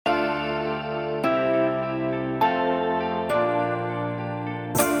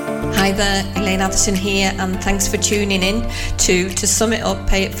Hi there, Elaine Atherton here, and thanks for tuning in to Sum It Up,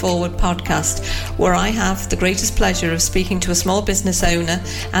 Pay It Forward podcast, where I have the greatest pleasure of speaking to a small business owner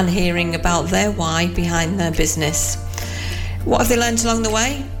and hearing about their why behind their business. What have they learned along the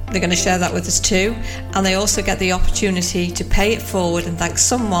way? They're going to share that with us too, and they also get the opportunity to pay it forward and thank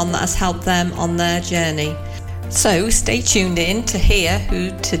someone that has helped them on their journey. So stay tuned in to hear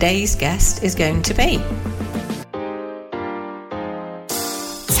who today's guest is going to be.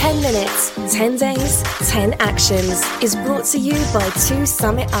 10 minutes, 10 days, 10 actions is brought to you by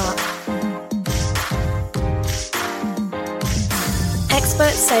Sum It Up. Expert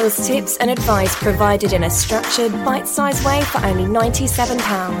sales tips and advice provided in a structured, bite-sized way for only £97.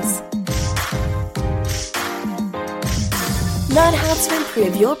 Learn how to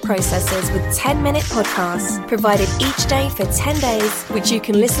improve your processes with 10-minute podcasts provided each day for 10 days, which you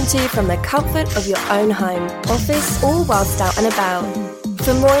can listen to from the comfort of your own home, office, or whilst out and about.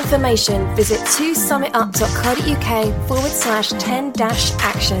 For more information, visit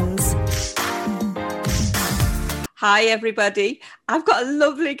tosummitup.co.uk/10-actions. Hi everybody, I've got a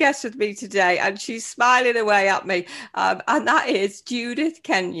lovely guest with me today and she's smiling away at me, and that is Judith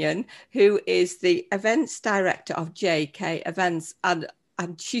Kenyon, who is the events director of JK Events, and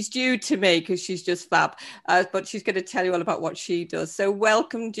she's due to me because she's just fab, but she's going to tell you all about what she does. So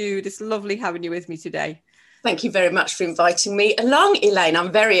welcome, Jude. It's lovely having you with me today. Thank you very much for inviting me along, Elaine.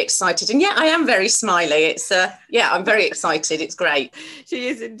 I'm very excited. And yeah, I am very smiley. It's I'm very excited. It's great. She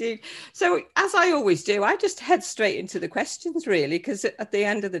is indeed. So as I always do, I just head straight into the questions, really, because at the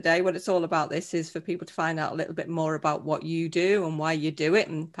end of the day, what it's all about this is for people to find out a little bit more about what you do and why you do it,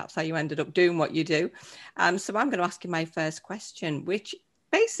 and perhaps how you ended up doing what you do. So I'm going to ask you my first question, which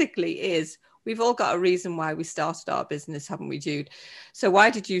basically is, we've all got a reason why we started our business, haven't we, Jude? So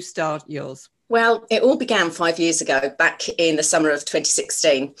why did you start yours? Well, it all began 5 years ago, back in the summer of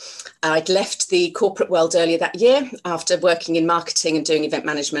 2016. I'd left the corporate world earlier that year after working in marketing and doing event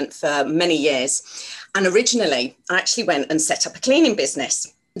management for many years. And originally, I actually went and set up a cleaning business.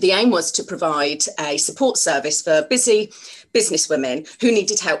 The aim was to provide a support service for busy businesswomen who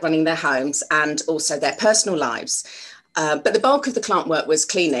needed help running their homes and also their personal lives. But the bulk of the client work was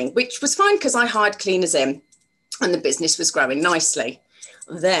cleaning, which was fine because I hired cleaners in and the business was growing nicely.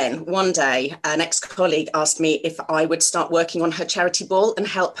 Then one day, an ex-colleague asked me if I would start working on her charity ball and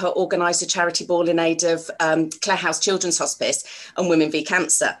help her organise a charity ball in aid of Clare House Children's Hospice and Women v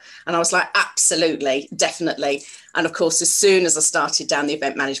Cancer. And I was like, absolutely, definitely. And of course, as soon as I started down the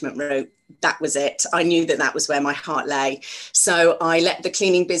event management route, that was it. I knew that that was where my heart lay. So I let the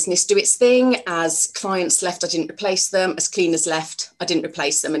cleaning business do its thing. As clients left, I didn't replace them. As cleaners left, I didn't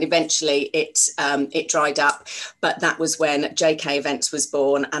replace them. And eventually it dried up. But that was when JK Events was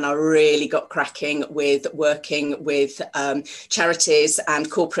born. And I really got cracking with working with charities and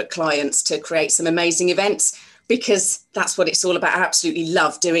corporate clients to create some amazing events, because that's what it's all about. I absolutely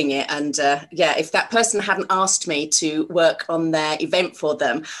love doing it. And if that person hadn't asked me to work on their event for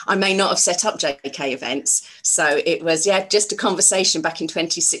them, I may not have set up JK Events. So it was, just a conversation back in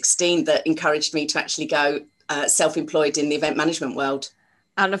 2016 that encouraged me to actually go self-employed in the event management world.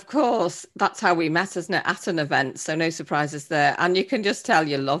 And of course, that's how we met, isn't it? At an event. So no surprises there. And you can just tell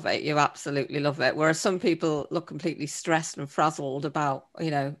you love it. You absolutely love it. Whereas some people look completely stressed and frazzled about,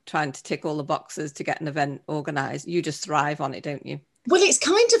 trying to tick all the boxes to get an event organised. You just thrive on it, don't you? Well, it's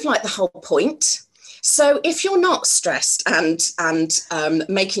kind of like the whole point. So if you're not stressed and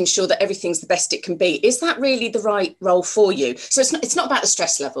making sure that everything's the best it can be, is that really the right role for you? So it's not about the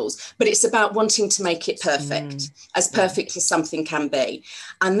stress levels, but it's about wanting to make it perfect, as perfect as something can be.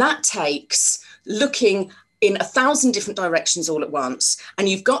 And that takes looking in 1,000 different directions all at once. And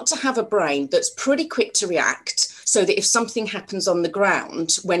you've got to have a brain that's pretty quick to react, so that if something happens on the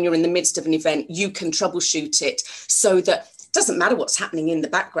ground when you're in the midst of an event, you can troubleshoot it, so that doesn't matter what's happening in the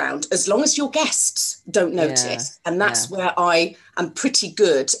background, as long as your guests don't notice. And that's where I am pretty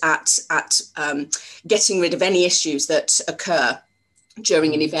good at getting rid of any issues that occur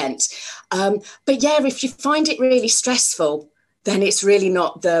during an event. If you find it really stressful, then it's really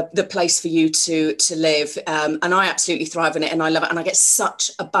not the place for you to live. And I absolutely thrive on it and I love it. And I get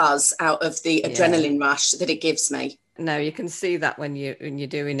such a buzz out of the adrenaline rush that it gives me. No, you can see that when you're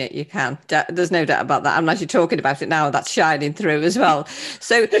doing it. You can. There's no doubt about that. And as you're talking about it now, that's shining through as well.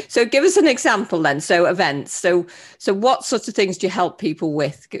 So give us an example then. So events. So what sorts of things do you help people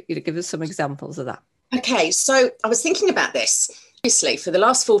with? Give us some examples of that. Okay, so I was thinking about this. Obviously, for the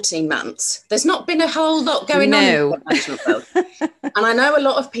last 14 months, there's not been a whole lot going on in the management world. And I know a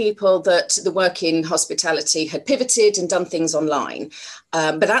lot of people that work in hospitality had pivoted and done things online,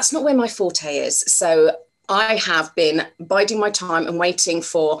 but that's not where my forte is. So I have been biding my time and waiting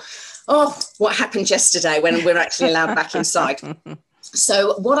for, what happened yesterday when we're actually allowed back inside.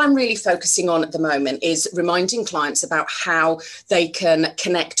 So what I'm really focusing on at the moment is reminding clients about how they can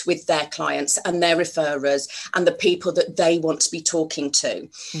connect with their clients and their referrers and the people that they want to be talking to.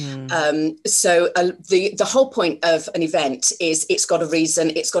 The whole point of an event is it's got a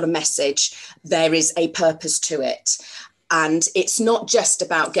reason, it's got a message, there is a purpose to it. And it's not just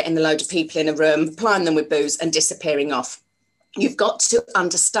about getting a load of people in a room, plying them with booze and disappearing off. You've got to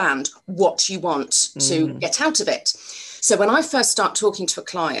understand what you want to get out of it. So when I first start talking to a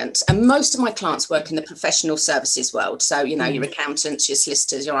client, and most of my clients work in the professional services world, so, you know, your accountants, your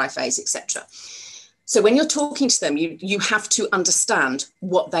solicitors, your IFAs, etc. So when you're talking to them, you have to understand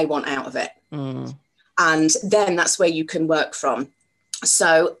what they want out of it. And then that's where you can work from.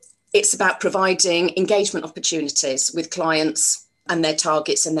 So it's about providing engagement opportunities with clients and their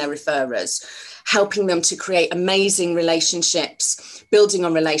targets and their referrers, helping them to create amazing relationships, building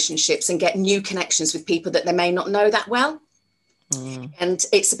on relationships and get new connections with people that they may not know that well. And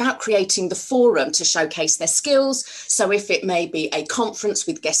it's about creating the forum to showcase their skills. So if it may be a conference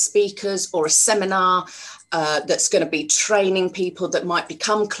with guest speakers or a seminar that's going to be training people that might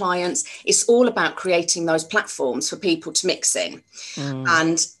become clients, it's all about creating those platforms for people to mix in.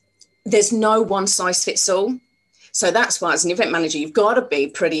 And there's no one size fits all. So that's why, as an event manager, you've got to be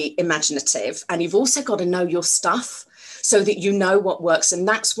pretty imaginative, and you've also got to know your stuff so that you know what works. And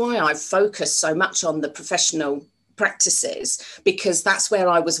that's why I've focused so much on the professional practices, because that's where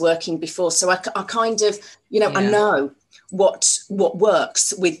I was working before. So I kind of, I know what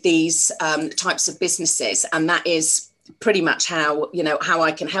works with these types of businesses. And that is pretty much how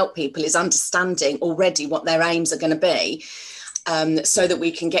I can help people, is understanding already what their aims are going to be. So that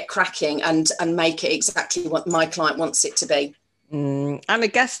we can get cracking and make it exactly what my client wants it to be. And I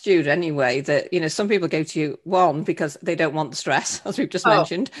guess, Jude, anyway, that, some people go to you, one, because they don't want the stress, as we've just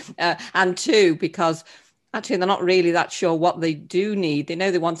mentioned, and two, because actually they're not really that sure what they do need. They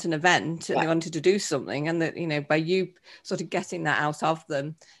know they want an event and they wanted to do something, and that, by you sort of getting that out of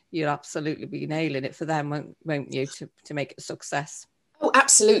them, you'll absolutely be nailing it for them, won't you, to make it a success. Oh,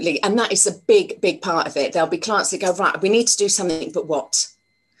 absolutely. And that is a big, big part of it. There'll be clients that go, right, we need to do something, but what?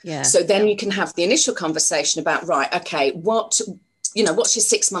 Yeah. So then you can have the initial conversation about, right, okay, what's your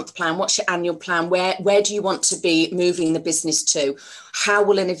 6-month plan? What's your annual plan? Where do you want to be moving the business to? How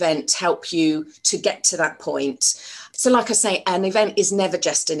will an event help you to get to that point? So like I say, an event is never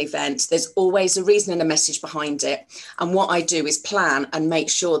just an event. There's always a reason and a message behind it. And what I do is plan and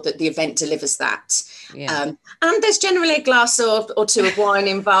make sure that the event delivers that. Yeah. And there's generally a glass or two of wine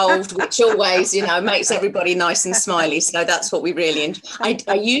involved, which always, makes everybody nice and smiley. So that's what we really enjoy.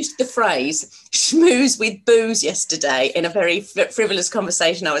 I used the phrase schmooze with booze yesterday in a very frivolous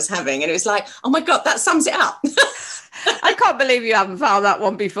conversation I was having. And it was like, oh my God, that sums it up. I can't believe you haven't found that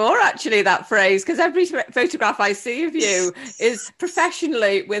one before, actually, that phrase, because every photograph I see of you is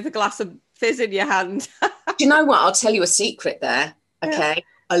professionally with a glass of fizz in your hand. Do you know what? I'll tell you a secret there. Okay.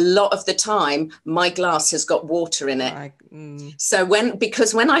 Yeah. A lot of the time, my glass has got water in it. So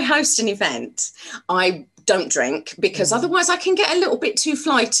when I host an event, I don't drink, because otherwise I can get a little bit too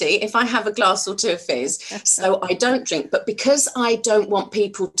flighty if I have a glass or two of fizz. So I don't drink. But because I don't want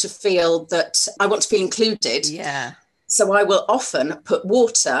people to feel that, I want to feel included. Yeah. So I will often put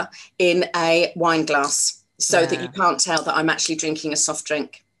water in a wine glass so that you can't tell that I'm actually drinking a soft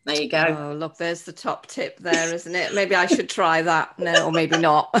drink. There you go. Oh, look, there's the top tip there, isn't it? Maybe I should try that. No, or maybe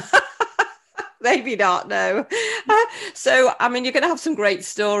not. Maybe not, no. So, I mean, you're going to have some great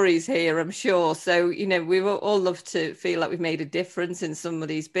stories here, I'm sure. So, we will all love to feel like we've made a difference in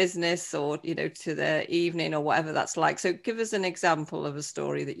somebody's business or, to their evening or whatever that's like. So give us an example of a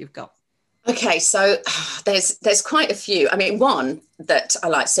story that you've got. Okay, so there's quite a few. I mean, one that I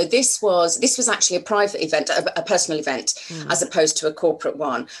like. So this was actually a private event, a personal event, as opposed to a corporate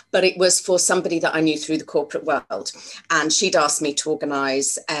one. But it was for somebody that I knew through the corporate world, and she'd asked me to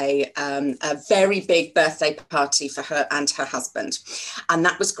organise a very big birthday party for her and her husband, and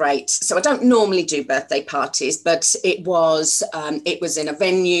that was great. So I don't normally do birthday parties, but it was in a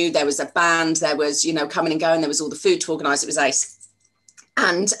venue. There was a band. There was coming and going. There was all the food to organise. It was ace.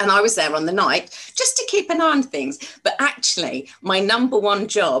 And I was there on the night just to keep an eye on things. But actually, my number one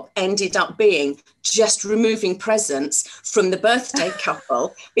job ended up being just removing presents from the birthday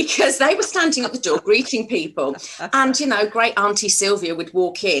couple, because they were standing at the door greeting people. And, great Auntie Sylvia would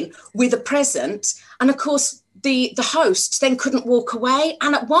walk in with a present. And of course, the host then couldn't walk away.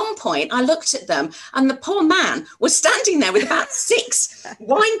 And at one point I looked at them, and the poor man was standing there with about 6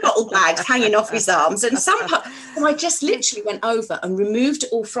 wine bottle bags hanging off his arms. And so I just literally went over and removed it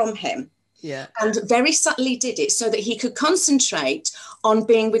all from him. Yeah. And very subtly did it so that he could concentrate on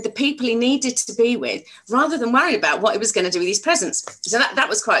being with the people he needed to be with, rather than worry about what he was going to do with his presents. So that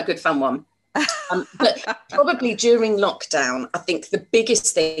was quite a good fun one. But probably during lockdown, I think the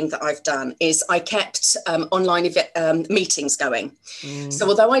biggest thing that I've done is I kept online meetings going. So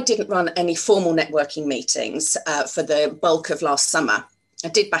although I didn't run any formal networking meetings for the bulk of last summer, I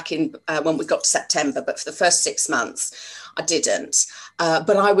did back in when we got to September, but for the first 6 months, I didn't.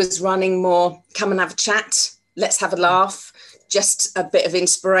 But I was running more, come and have a chat, let's have a laugh, just a bit of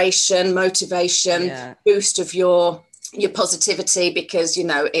inspiration, motivation, boost of your positivity, because, you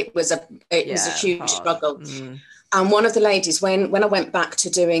know, it was a huge struggle. And one of the ladies, when I went back to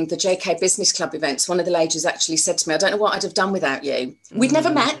doing the JK Business Club events, one of the ladies actually said to me, I don't know what I'd have done without you. We'd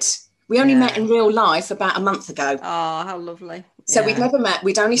never met. We only met in real life about a month ago. Oh, how lovely. So we'd never met.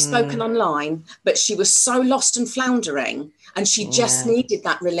 We'd only spoken online, but she was so lost and floundering, and she just needed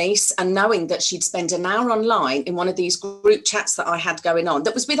that release. And knowing that she'd spend an hour online in one of these group chats that I had going on,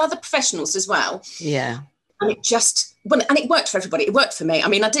 that was with other professionals as well. Yeah. And it worked for everybody. It worked for me. I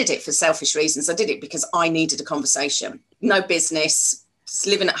mean, I did it for selfish reasons. I did it because I needed a conversation. No business,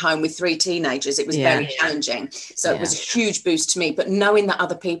 living at home with 3 teenagers. It was very challenging. So it was a huge boost to me. But knowing that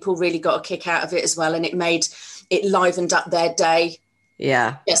other people really got a kick out of it as well, and it livened up their day.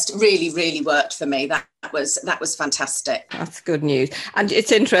 Yeah. Just really, really worked for me. That was fantastic. That's good news. And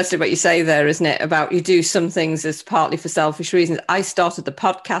it's interesting what you say there, isn't it? About you do some things as partly for selfish reasons. I started the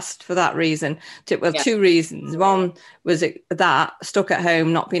podcast for that reason. 2 reasons. One was stuck at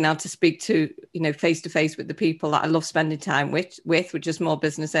home, not being able to speak to, face to face with the people that I love spending time with, which are small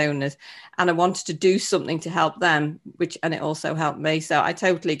business owners. And I wanted to do something to help them, and it also helped me. So I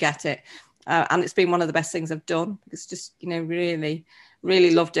totally get it. And it's been one of the best things I've done. It's just, really,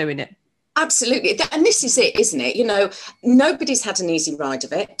 really love doing it. Absolutely. And this is it, isn't it? Nobody's had an easy ride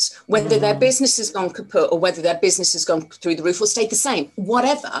of it, whether their business has gone kaput or whether their business has gone through the roof or stayed the same.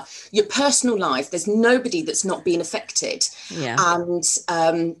 Whatever, your personal life, there's nobody that's not been affected. Yeah. And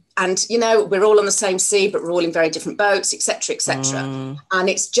we're all on the same sea, but we're all in very different boats, etc., etc. And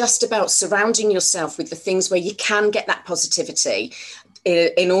it's just about surrounding yourself with the things where you can get that positivity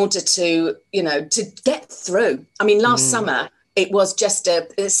in order to get through. I mean, last summer, it was just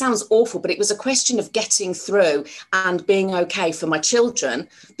it sounds awful, but it was a question of getting through and being okay for my children,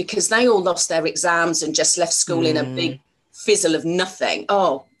 because they all lost their exams and just left school in a big fizzle of nothing.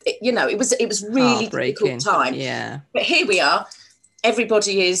 It was really difficult time. Yeah. But here we are.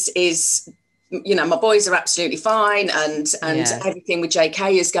 Everybody is my boys are absolutely fine, and everything with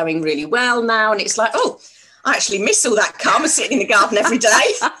JK is going really well now. And it's like, I actually miss all that calm of sitting in the garden every day.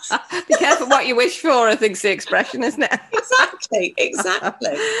 Be careful what you wish for, I think's the expression, isn't it?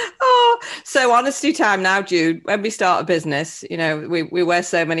 Exactly. So honesty time now, Jude. When we start a business, we wear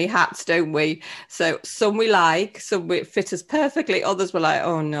so many hats, don't we? So some we like, some fit us perfectly. Others were like,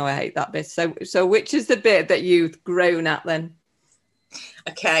 oh no, I hate that bit. So which is the bit that you've grown at then?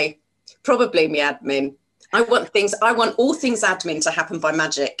 Okay, probably me admin. I want all things admin to happen by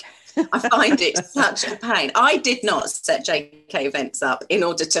magic. I find it such a pain. I did not set JK events up in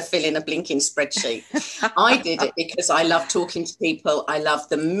order to fill in a blinking spreadsheet. I did it because I love talking to people. I love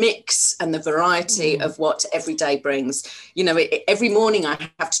the mix and the variety of what every day brings. Every morning I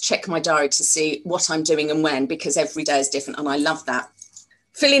have to check my diary to see what I'm doing and when, because every day is different. And I love that.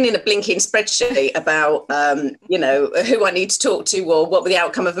 Filling in a blinking spreadsheet about, who I need to talk to or what the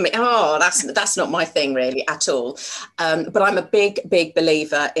outcome of a meeting. That's not my thing really at all. But I'm a big, big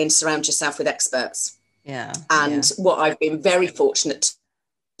believer in surround yourself with experts. Yeah. And what I've been very fortunate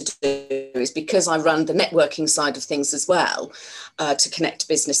to do is, because I run the networking side of things as well, to connect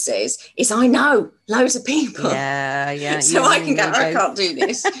businesses, is I know loads of people. Yeah. So I can go, I can't do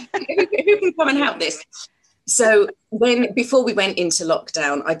this. Who can come and help this? So before we went into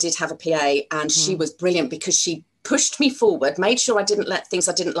lockdown, I did have a PA, and she was brilliant because she pushed me forward, made sure I didn't let things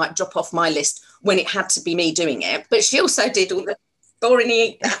I didn't like drop off my list when it had to be me doing it. But she also did all the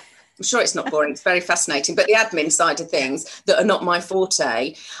boring, I'm sure it's not boring, it's very fascinating, but the admin side of things that are not my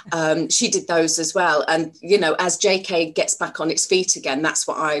forte, she did those as well. And, as JK gets back on its feet again, that's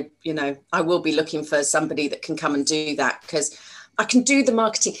what I will be looking for, somebody that can come and do that, because I can do the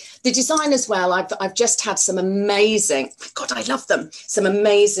marketing, the design as well. I've just had some amazing, God, I love them, some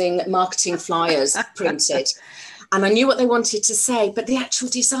amazing marketing flyers printed. And I knew what they wanted to say, but the actual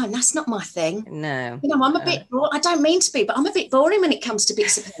design, that's not my thing. No. I'm a bit boring. I don't mean to be, but I'm a bit boring when it comes to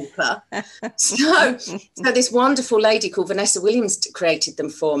bits of paper. So this wonderful lady called Vanessa Williams created them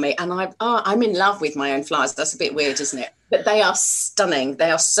for me. And I'm in love with my own flyers. That's a bit weird, isn't it? But they are stunning.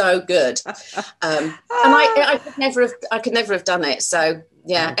 They are so good. And I could never have done it. So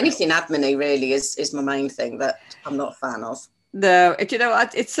Yeah, anything admin really is my main thing that I'm not a fan of. No,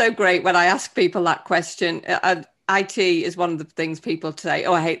 it's so great when I ask people that question. IT is one of the things people say,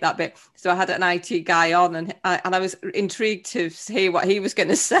 oh, I hate that bit. So I had an IT guy on and I was intrigued to hear what he was going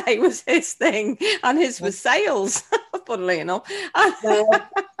to say was his thing. And his was sales, funnily enough.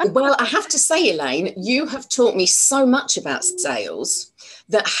 Well, I have to say, Elaine, you have taught me so much about sales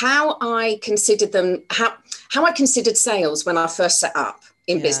that how I considered sales when I first set up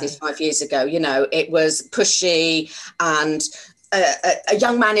in business 5 years ago, it was pushy and a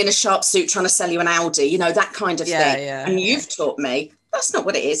young man in a sharp suit trying to sell you an Audi, that kind of thing. And you've taught me that's not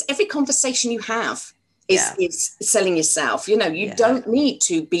what it is. Every conversation you have is selling yourself. You don't need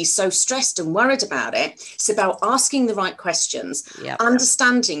to be so stressed and worried about it. It's about asking the right questions,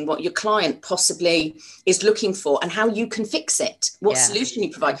 understanding what your client possibly is looking for and how you can fix it, what solution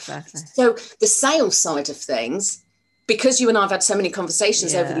you provide. Exactly. So the sales side of things, because you and I have had so many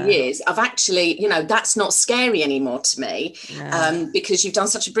conversations over the years, I've actually, that's not scary anymore to me, because you've done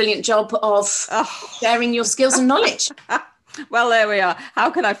such a brilliant job of sharing your skills and knowledge. Well, there we are. How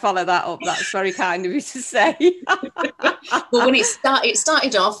can I follow that up? That's very kind of you to say. Well, when it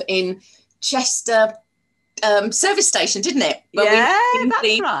started off in Chester service station, didn't it?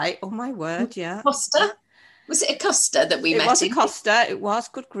 That's right. Oh, my word, Costa? Was it a Costa that we met? It was a Costa. It was.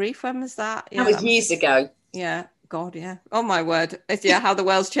 Good grief. When was that? That was years ago. Yeah. God, yeah. Oh, my word. It's, how the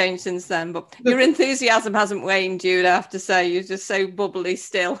world's changed since then. But your enthusiasm hasn't waned, Jude, I have to say. You're just so bubbly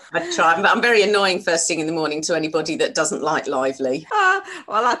still. I try, but I'm very annoying first thing in the morning to anybody that doesn't like lively.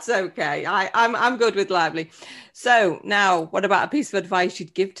 Well, that's okay. I'm good with lively. So now, what about a piece of advice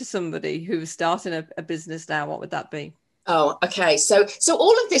you'd give to somebody who's starting a business now? What would that be? Oh, okay. So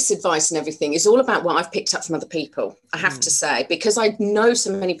all of this advice and everything is all about what I've picked up from other people, I have to say, because I know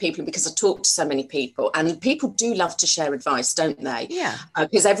so many people, because I talk to so many people, and people do love to share advice, don't they? Yeah.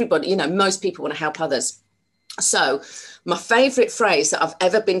 Because everybody, most people want to help others. So my favourite phrase that I've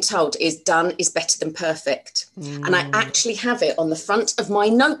ever been told is done is better than perfect. And I actually have it on the front of my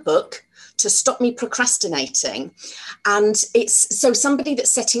notebook to stop me procrastinating. And it's so somebody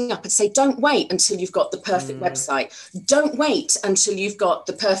that's setting up and say, don't wait until you've got the perfect website. Don't wait until you've got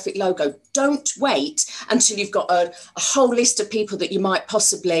the perfect logo. Don't wait until you've got a whole list of people that you might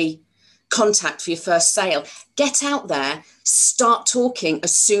possibly contact for your first sale. Get out there, start talking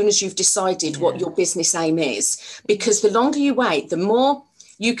as soon as you've decided what your business aim is, because the longer you wait, the more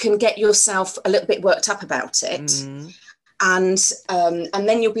you can get yourself a little bit worked up about it. And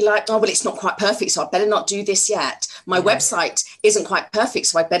then you'll be like, oh, well, it's not quite perfect, so I better not do this yet. My website isn't quite perfect,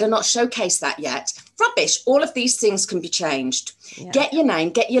 so I better not showcase that yet. Rubbish. All of these things can be changed. Get your name,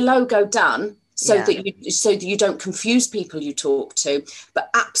 get your logo done so that you don't confuse people you talk to.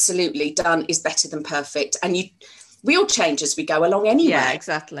 But absolutely, done is better than perfect. And we all change as we go along anyway. Yeah,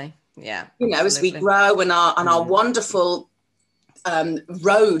 exactly. Yeah. As we grow and our wonderful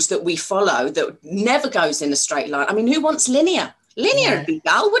road that we follow that never goes in a straight line. I mean, who wants linear? Linear would be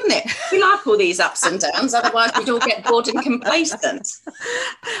dull, wouldn't it? We like all these ups and downs, otherwise we'd all get bored and complacent.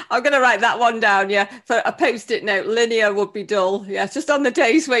 I'm going to write that one down, for a post-it note. Linear would be dull, just on the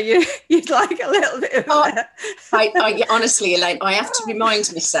days where you'd like a little bit of I honestly, Elaine, I have to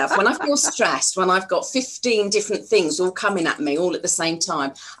remind myself, when I feel stressed, when I've got 15 different things all coming at me all at the same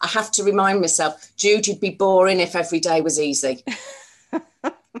time, I have to remind myself, Jude, you'd be boring if every day was easy.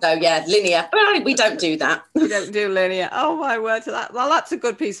 So linear. We don't do that. We don't do linear. Oh my word! That's a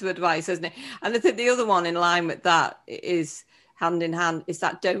good piece of advice, isn't it? And I think the other one in line with that is hand in hand is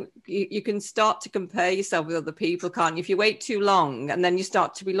that you can start to compare yourself with other people, can't you? If you wait too long and then you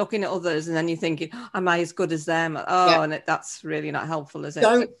start to be looking at others and then you're thinking, am I as good as them? And that's really not helpful, is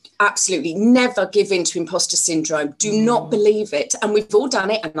it? Absolutely never give in to imposter syndrome. Do not believe it. And we've all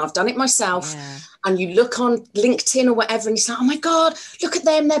done it, and I've done it myself. And you look on LinkedIn or whatever and you say, oh my God, look at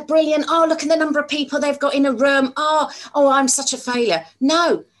them, they're brilliant. Oh, look at the number of people they've got in a room. Oh, I'm such a failure.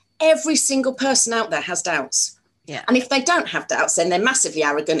 No, every single person out there has doubts. Yeah. And if they don't have doubts, then they're massively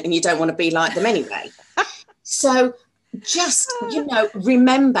arrogant and you don't want to be like them anyway. So just,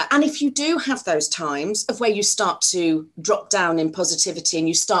 remember. And if you do have those times of where you start to drop down in positivity and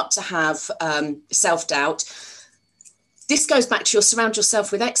you start to have self-doubt, this goes back to surround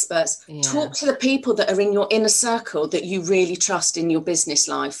yourself with experts. Talk to the people that are in your inner circle that you really trust in your business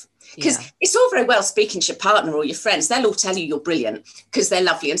life. Because it's all very well speaking to your partner or your friends. They'll all tell you you're brilliant because they're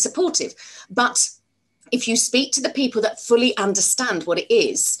lovely and supportive. But if you speak to the people that fully understand what it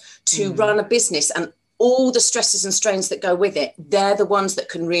is to run a business and all the stresses and strains that go with it, they're the ones that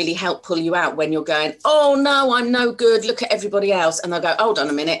can really help pull you out when you're going, oh no, I'm no good. Look at everybody else. And they'll go, hold on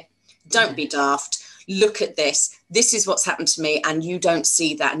a minute. Don't be daft. look at this. This is what's happened to me. And you don't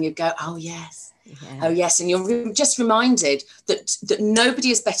see that. And you go, oh, yes. Yeah. Oh, yes. And you're just reminded that nobody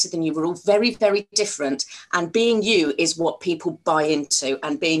is better than you. We're all very, very different. And being you is what people buy into.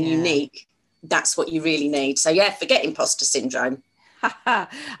 And being unique, that's what you really need. So, yeah, forget imposter syndrome.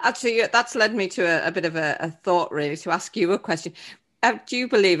 Actually, that's led me to a bit of a thought, really, to ask you a question. Do you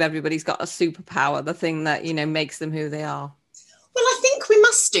believe everybody's got a superpower, the thing that, you know, makes them who they are? Well, I think we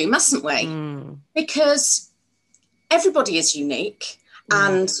must do, mustn't we? Because everybody is unique.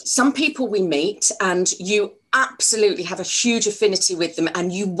 And some people we meet and you absolutely have a huge affinity with them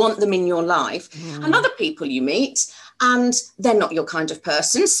and you want them in your life. And other people you meet and they're not your kind of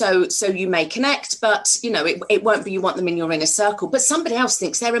person. So you may connect, but, you know, it won't be you want them in your inner circle, but somebody else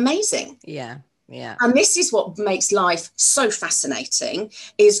thinks they're amazing. Yeah. Yeah. And this is what makes life so fascinating,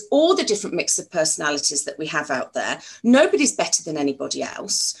 is all the different mix of personalities that we have out there. Nobody's better than anybody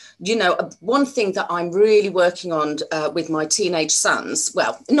else. You know, one thing that I'm really working on with my teenage sons,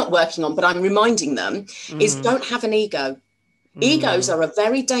 well, not working on, but I'm reminding them, is don't have an ego. Egos are a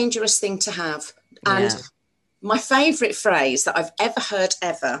very dangerous thing to have. And my favourite phrase that I've ever heard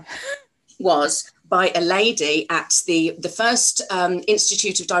was by a lady at the first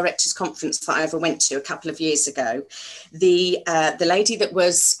Institute of Directors conference that I ever went to a couple of years ago. The lady that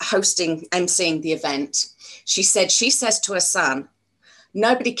was emceeing the event, she says to her son,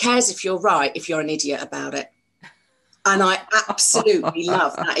 nobody cares if you're right, if you're an idiot about it. And I absolutely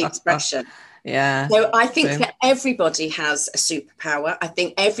love that expression. Yeah. So I think that everybody has a superpower. I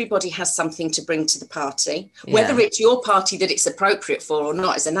think everybody has something to bring to the party. Whether it's your party that it's appropriate for or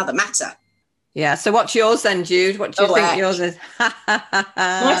not is another matter. Yeah. So what's yours then, Jude? What do you think yours is?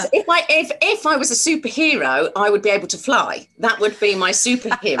 If I was a superhero, I would be able to fly. That would be my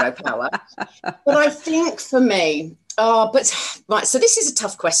superhero power. But I think for me, so this is a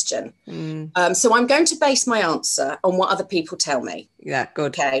tough question. So I'm going to base my answer on what other people tell me. Yeah,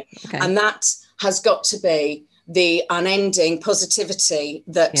 good. Okay. And that has got to be the unending positivity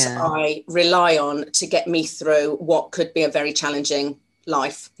that I rely on to get me through what could be a very challenging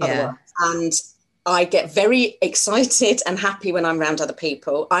life otherwise. And I get very excited and happy when I'm around other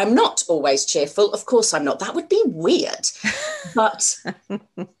people. I'm not always cheerful. Of course I'm not. That would be weird. But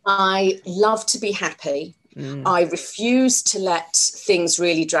I love to be happy. I refuse to let things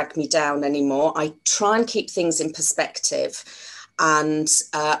really drag me down anymore. I try and keep things in perspective. And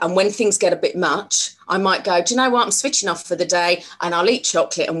when things get a bit much, I might go, do you know what? I'm switching off for the day and I'll eat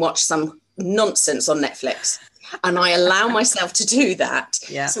chocolate and watch some nonsense on Netflix. And I allow myself to do that.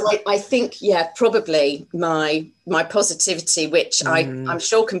 Yeah. So I think, probably my positivity, which I'm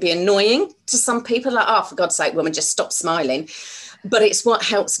sure can be annoying to some people, like, oh, for God's sake, woman, just stop smiling. But it's what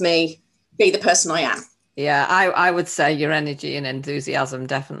helps me be the person I am. Yeah, I would say your energy and enthusiasm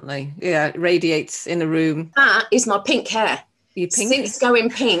definitely radiates in a room. That is my pink hair. You pink? Since going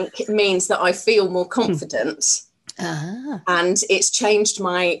pink means that I feel more confident. And it's changed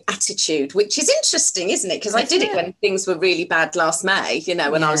my attitude, which is interesting, isn't it? Because I did it when things were really bad last May, you know,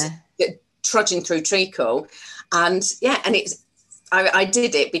 when I was trudging through treacle. And I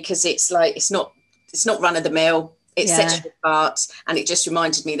did it because it's like, it's not run of the mill. It sets you apart. And it just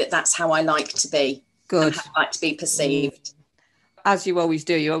reminded me that that's how I like to be. Good. How I like to be perceived. As you always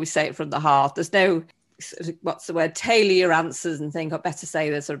do, you always say it from the heart. There's no, what's the word, tailor your answers and think, I better say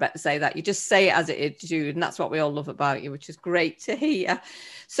this or better say that. You just say it as it is, Jude, and that's what we all love about you, which is great to hear.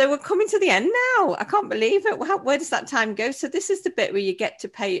 So we're coming to the end now. I can't believe it. Where does that time go? So this is the bit where you get to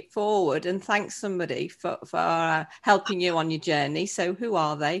pay it forward and thank somebody for helping you on your journey. So who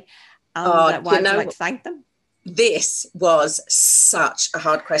are they? And why would you like to thank them? This was such a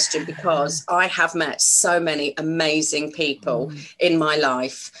hard question because I have met so many amazing people in my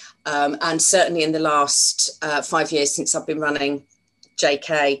life. And certainly in the last 5 years since I've been running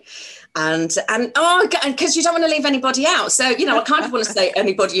JK, and because you don't want to leave anybody out. So, you know, I kind of want to say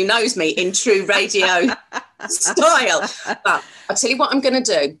anybody who knows me in true radio style. But I'll tell you what I'm going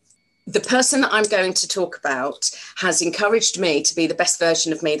to do. The person that I'm going to talk about has encouraged me to be the best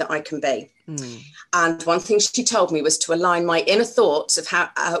version of me that I can be. And one thing she told me was to align my inner thoughts of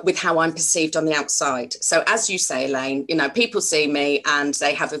with how I'm perceived on the outside. So as you say, Elaine, you know, people see me and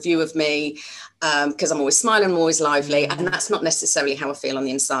they have a view of me because I'm always smiling, I'm always lively. And that's not necessarily how I feel on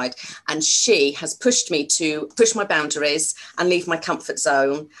the inside. And she has pushed me to push my boundaries and leave my comfort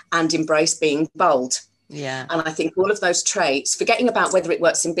zone and embrace being bold. Yeah. And I think all of those traits, forgetting about whether it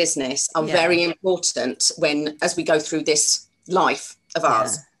works in business, are very important as we go through this life of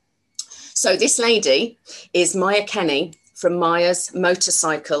ours. So this lady is Maya Kenny from Maya's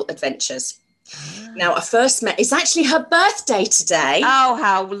Motorcycle Adventures. Now, I first met, it's actually her birthday today. Oh,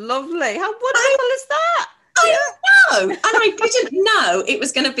 how lovely. How wonderful is that? I know. And I didn't know it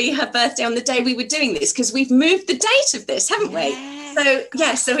was going to be her birthday on the day we were doing this, because we've moved the date of this, haven't we?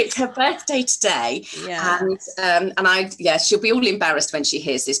 So it's her birthday today. Yeah. And she'll be all embarrassed when she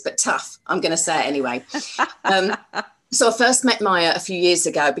hears this, but tough. I'm going to say it anyway. So I first met Maya a few years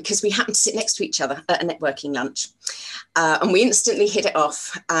ago because we happened to sit next to each other at a networking lunch. And we instantly hit it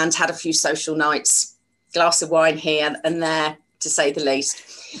off and had a few social nights, glass of wine here and there, to say the least.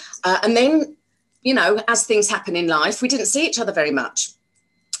 And then, you know, as things happen in life, we didn't see each other very much.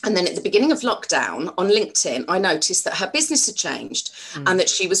 And then at the beginning of lockdown on LinkedIn, I noticed that her business had changed and that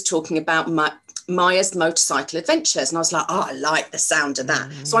she was talking about Maya's Motorcycle Adventures. And I was like, oh, I like the sound of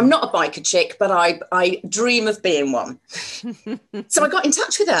that. So I'm not a biker chick, but I dream of being one. So I got in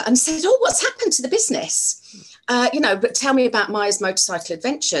touch with her and said, oh, what's happened to the business? But tell me about Maya's Motorcycle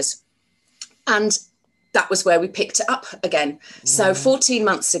Adventures. And that was where we picked it up again. So 14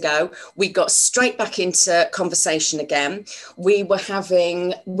 months ago, we got straight back into conversation again. We were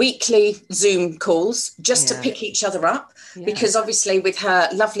having weekly Zoom calls just to pick each other up, because obviously with her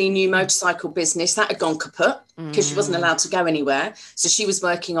lovely new motorcycle business, that had gone kaput because she wasn't allowed to go anywhere. So she was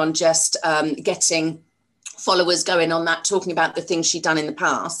working on just getting followers going on that, talking about the things she'd done in the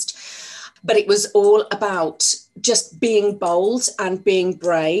past. But it was all about just being bold and being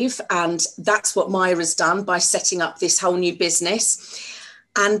brave. And that's what Maya has done by setting up this whole new business.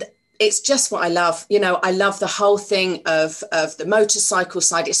 And it's just what I love. You know, I love the whole thing of the motorcycle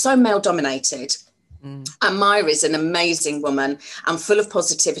side. It's so male dominated. And Maya is an amazing woman and full of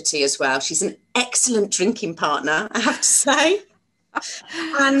positivity as well. She's an excellent drinking partner, I have to say.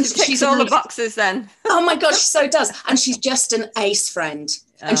 And she ticks all the boxes then. Oh my gosh, she so does. And she's just an ace friend.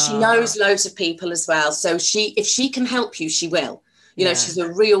 And she knows loads of people as well. So if she can help you, she will. You know, she's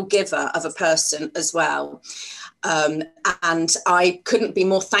a real giver of a person as well. And I couldn't be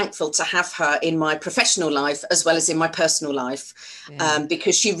more thankful to have her in my professional life as well as in my personal life,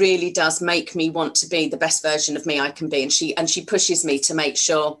 because she really does make me want to be the best version of me I can be. And she pushes me to make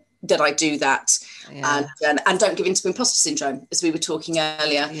sure that I do that and don't give in to imposter syndrome, as we were talking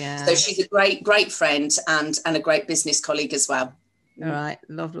earlier. So she's a great friend and a great business colleague as well. All right,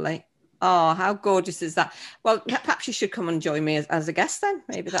 lovely. Oh, how gorgeous is that? Well, perhaps you should come and join me as a guest then.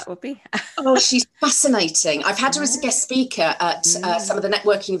 Maybe that would be. Oh, she's fascinating. I've had her as a guest speaker at some of the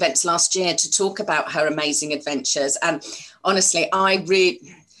networking events last year to talk about her amazing adventures. And honestly, I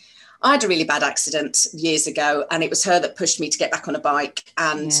had a really bad accident years ago, and it was her that pushed me to get back on a bike.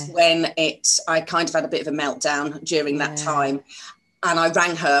 And I kind of had a bit of a meltdown during that time. And I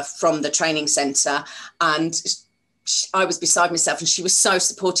rang her from the training centre, and I was beside myself, and she was so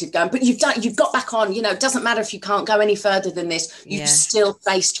supportive, going, but you've got back on, you know, it doesn't matter if you can't go any further than this, you've still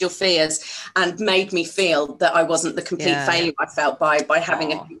faced your fears, and made me feel that I wasn't the complete failure I felt by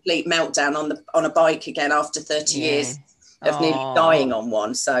having a complete meltdown on a bike again after 30 years of nearly dying on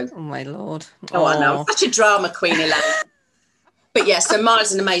one. So oh my Lord. I know, such a drama queen, Elaine. But so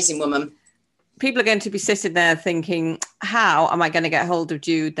Maya's an amazing woman. People are going to be sitting there thinking, how am I going to get hold of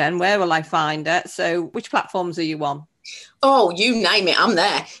Jude then? Where will I find it? So which platforms are you on? Oh, you name it, I'm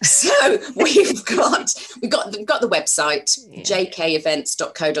there. So we've got the website,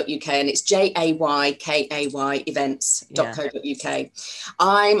 jkevents.co.uk, and it's JAYKAY events.co.uk.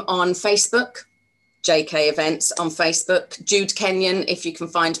 I'm on Facebook, JK Events on Facebook, Jude Kenyon, if you can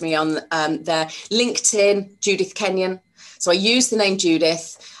find me on there. LinkedIn, Judith Kenyon. So I use the name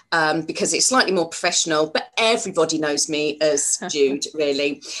Judith because it's slightly more professional, but everybody knows me as Jude,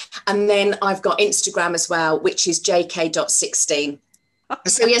 really. And then I've got Instagram as well, which is jk.16.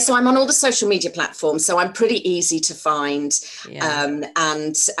 So I'm on all the social media platforms, so I'm pretty easy to find.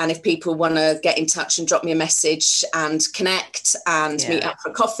 And if people want to get in touch and drop me a message and connect and meet up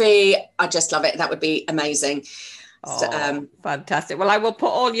for coffee, I just love it. That would be amazing. Oh, fantastic. Well, I will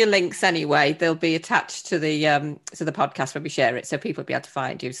put all your links anyway. They'll be attached to the podcast when we share it, so people will be able to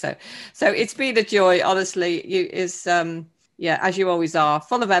find you. So it's been a joy, honestly. You as you always are,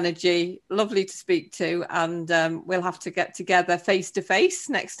 full of energy, lovely to speak to, and we'll have to get together face to face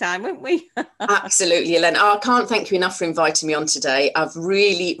next time, won't we? Absolutely, Elaine. I can't thank you enough for inviting me on today. I've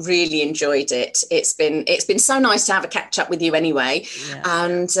really, really enjoyed it. It's been so nice to have a catch up with you anyway,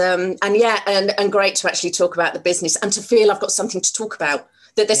 and great to actually talk about the business and to feel I've got something to talk about.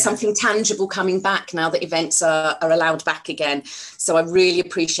 That there's something tangible coming back now that events are allowed back again. So I really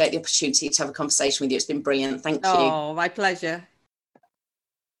appreciate the opportunity to have a conversation with you. It's been brilliant. Thank you. Oh, my pleasure.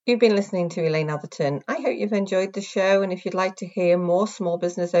 You've been listening to Elaine Atherton. I hope you've enjoyed the show, and if you'd like to hear more small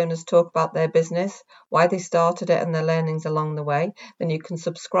business owners talk about their business, why they started it and their learnings along the way, then you can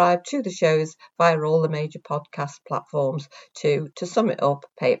subscribe to the shows via all the major podcast platforms to sum it up,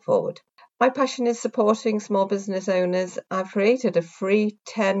 pay it forward. My passion is supporting small business owners. I've created a free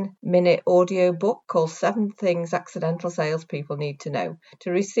 10-minute audio book called 7 Things Accidental Salespeople Need to Know.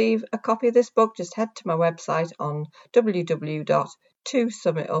 To receive a copy of this book, just head to my website on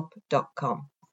www.tosummitup.com.